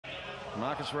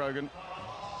Markus Rogan.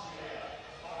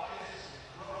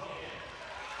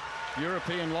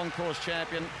 European long course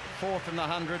champion, 4th in the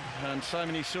 100, and so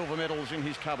many silver medals in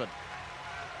his cupboard.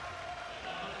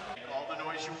 All the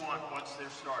noise you want once they're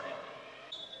started.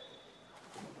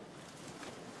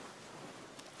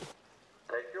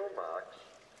 Take your marks.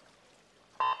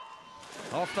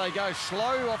 Off they go,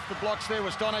 slow off the blocks there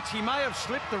was Donitz. He may have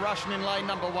slipped the Russian in lane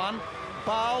number 1.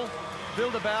 Bale,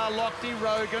 Wildebauer, Lochte,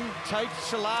 Rogan, Tate,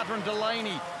 Salata and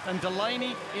Delaney. And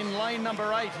Delaney in lane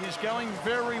number 8 is going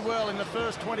very well in the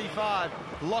first 25.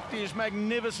 Lochte is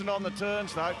magnificent on the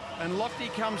turns though, and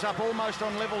Lochte comes up almost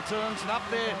on level turns, and up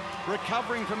there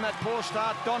recovering from that poor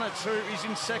start, Donitz, who is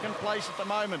in second place at the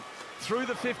moment. Through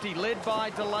the 50, led by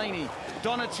Delaney.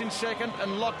 Donitz in second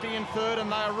and Lochte in third,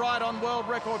 and they are right on world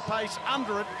record pace,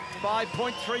 under it by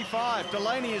 0.35.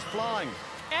 Delaney is flying.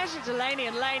 Ashley Delaney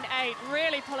in lane 8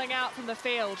 really pulling out from the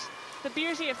field. The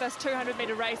beauty of this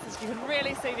 200-metre race is you can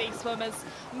really see these swimmers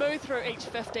move through each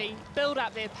 50, build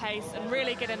up their pace and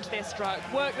really get into their stroke,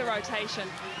 work the rotation.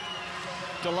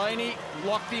 Delaney,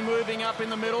 Lochte moving up in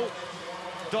the middle.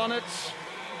 Donitz,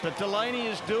 but Delaney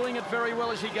is doing it very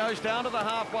well as he goes down to the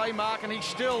halfway mark, and he's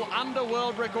still under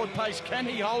world record pace. Can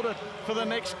he hold it for the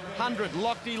next 100?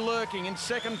 Lochte lurking in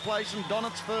second place and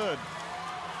Donitz third.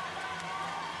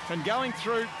 And going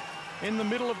through in the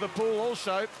middle of the pool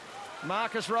also,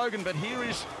 Markus Rogan, but here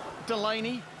is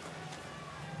Delaney.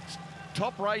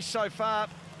 Top race so far,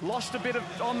 lost a bit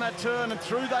on that turn and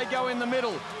through they go in the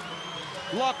middle.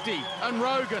 Lochte and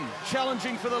Rogan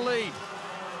challenging for the lead.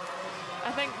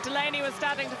 I think Delaney was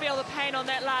starting to feel the pain on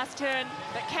that last turn,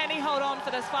 but can he hold on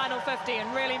for this final 50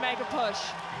 and really make a push?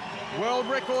 World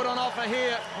record on offer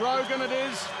here. Rogan it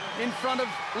is in front of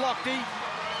Lochte.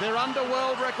 They're under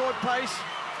world record pace.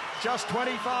 Just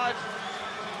 25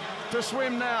 to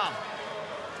swim now.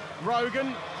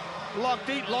 Rogan,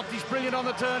 Lochte. Lochte's brilliant on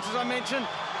the turns, as I mentioned.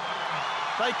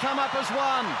 They come up as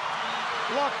one.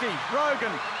 Lochte,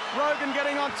 Rogan. Rogan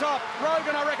getting on top.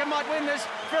 Rogan, I reckon, might win this.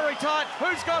 Very tight.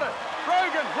 Who's got it?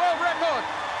 Rogan, world record.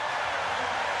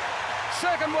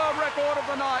 Second world record of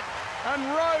the night. And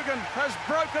Rogan has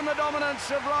broken the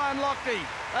dominance of Ryan Lochte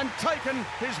and taken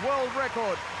his world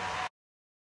record.